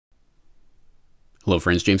Hello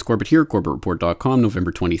friends, James Corbett here, CorbettReport.com,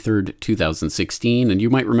 November 23rd, 2016, and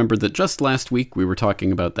you might remember that just last week we were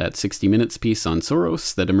talking about that 60 Minutes piece on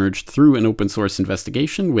Soros that emerged through an open source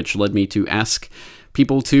investigation, which led me to ask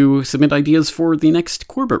people to submit ideas for the next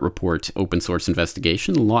Corbett Report open source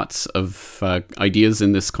investigation. Lots of ideas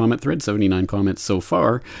in this comment thread, 79 comments so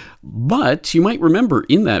far, but you might remember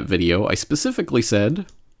in that video I specifically said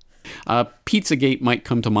Pizzagate might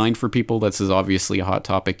come to mind for people. This is obviously a hot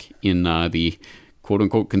topic in the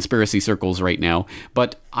quote-unquote conspiracy circles right now,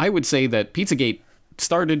 but I would say that Pizzagate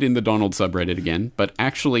started in the Donald subreddit again, but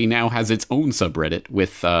actually now has its own subreddit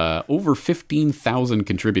with over 15,000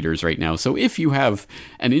 contributors right now. So if you have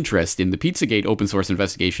an interest in the Pizzagate open source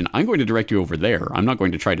investigation, I'm going to direct you over there. I'm not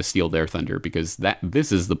going to try to steal their thunder, because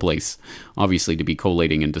this is the place, obviously, to be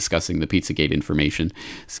collating and discussing the Pizzagate information.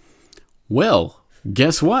 Well,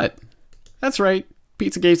 guess what? That's right.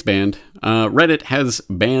 Pizzagate's banned. Reddit has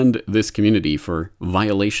banned this community for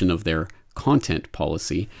violation of their content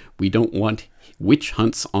policy. We don't want witch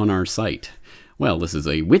hunts on our site. Well, this is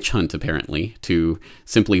a witch hunt, apparently, to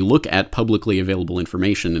simply look at publicly available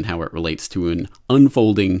information and how it relates to an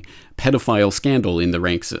unfolding pedophile scandal in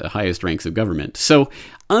the highest ranks of government. So,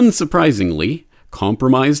 unsurprisingly,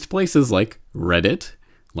 compromised places like Reddit,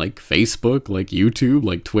 like Facebook, like YouTube,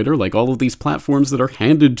 like Twitter, like all of these platforms that are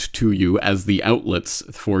handed to you as the outlets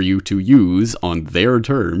for you to use on their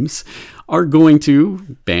terms, are going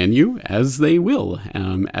to ban you as they will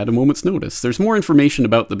at a moment's notice. There's more information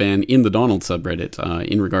about the ban in the Donald subreddit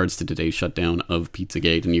in regards to today's shutdown of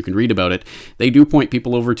Pizzagate, and you can read about it. They do point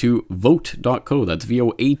people over to vote.co, that's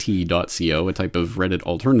voat.co, a type of Reddit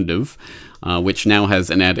alternative, which now has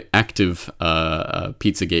an active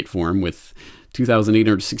Pizzagate forum with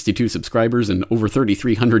 2,862 subscribers and over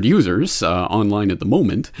 3,300 users online at the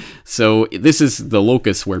moment. So this is the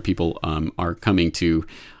locus where people are coming to.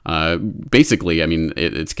 Basically, I mean,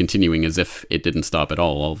 it's continuing as if it didn't stop at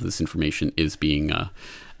all. All of this information is being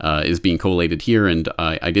collated here, and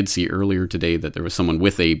I did see earlier today that there was someone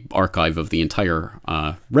with a archive of the entire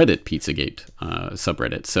Reddit Pizzagate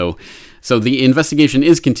subreddit. So the investigation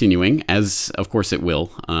is continuing, as of course it will,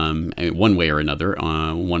 one way or another,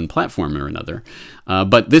 on one platform or another.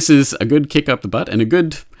 But this is a good kick up the butt and a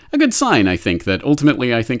good sign, I think, that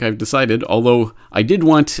ultimately I think I've decided, although I did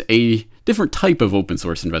want a different type of open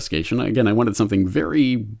source investigation. Again, I wanted something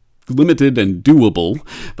very limited and doable,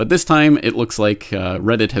 but this time it looks like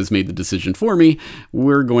Reddit has made the decision for me.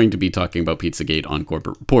 We're going to be talking about Pizzagate on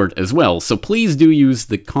Corbett Report as well, so please do use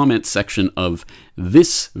the comment section of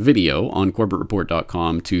this video on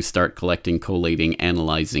CorbettReport.com to start collecting, collating,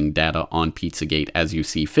 analyzing data on Pizzagate as you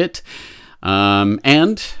see fit.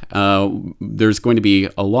 And there's going to be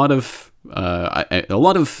a lot of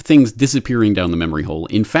things disappearing down the memory hole.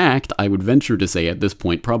 In fact, I would venture to say at this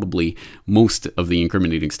point, probably most of the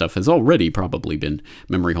incriminating stuff has already probably been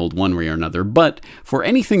memory holed one way or another. But for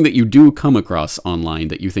anything that you do come across online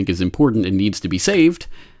that you think is important and needs to be saved,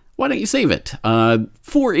 why don't you save it?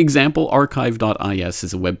 For example, archive.is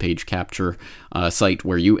is a web page capture site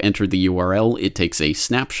where you enter the URL. It takes a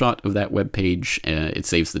snapshot of that web page. It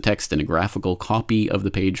saves the text in a graphical copy of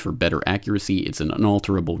the page for better accuracy. It's an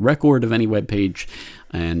unalterable record of any web page,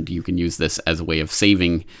 and you can use this as a way of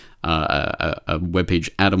saving a web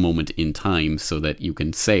page at a moment in time, so that you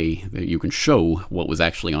can show what was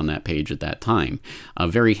actually on that page at that time. A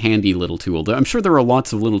very handy little tool. I'm sure there are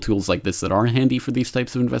lots of little tools like this that are handy for these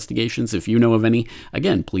types of investigations. If you know of any,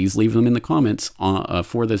 again, please leave them in the comments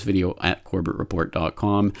for this video at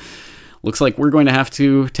CorbettReport.com. Looks like we're going to have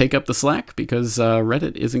to take up the slack because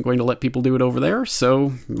Reddit isn't going to let people do it over there.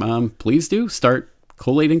 So please do start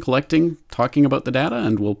collating, collecting, talking about the data,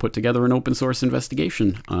 and we'll put together an open source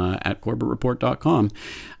investigation at CorbettReport.com.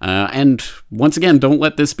 And once again, don't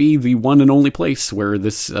let this be the one and only place where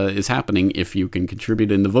this is happening. If you can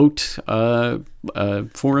contribute in the vote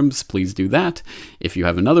forums, please do that. If you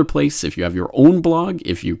have another place, if you have your own blog,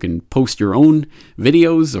 if you can post your own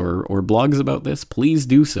videos or blogs about this, please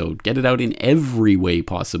do so. Get it out in every way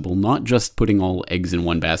possible, not just putting all eggs in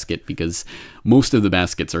one basket, because most of the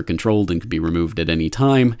baskets are controlled and can be removed at any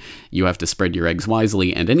time. You have to spread your eggs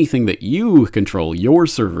wisely, and anything that you control, your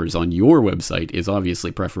servers on your website, is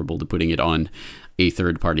obviously preferable to putting it on a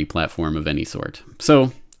third-party platform of any sort.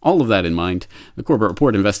 So, all of that in mind, the Corbett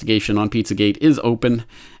Report investigation on Pizzagate is open,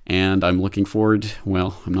 and I'm looking forward,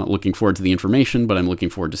 well, I'm not looking forward to the information, but I'm looking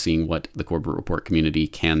forward to seeing what the Corbett Report community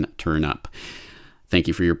can turn up. Thank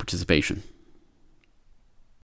you for your participation.